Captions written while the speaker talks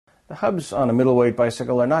The hubs on a middleweight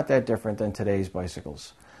bicycle are not that different than today's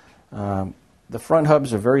bicycles. The front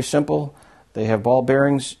hubs are very simple. They have ball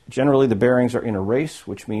bearings. Generally, the bearings are in a race,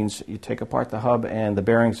 which means you take apart the hub and the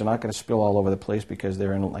bearings are not going to spill all over the place because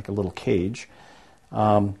they're in like a little cage.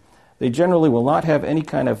 They generally will not have any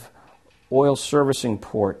kind of oil servicing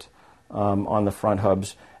port on the front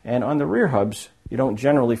hubs. And on the rear hubs, you don't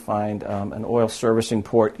generally find an oil servicing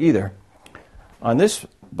port either. On this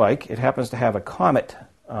bike, it happens to have a Comet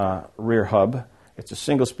rear hub. It's a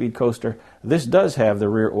single-speed coaster. This does have the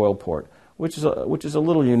rear oil port, which is a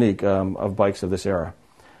little unique of bikes of this era.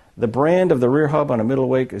 The brand of the rear hub on a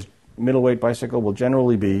middleweight bicycle will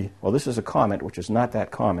generally be, well, this is a Comet, which is not that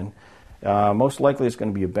common. Most likely it's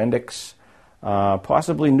going to be a Bendix,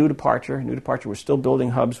 possibly New Departure. New Departure was still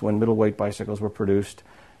building hubs when middleweight bicycles were produced,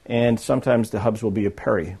 and sometimes the hubs will be a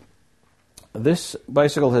Perry. This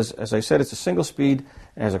bicycle has, as I said, it's a single speed,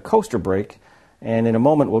 it has a coaster brake, and in a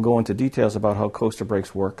moment we'll go into details about how coaster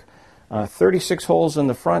brakes work. 36 holes in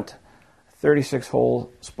the front, 36 holes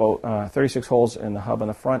in the hub on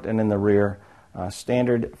the front and in the rear,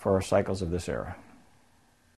 standard for cycles of this era.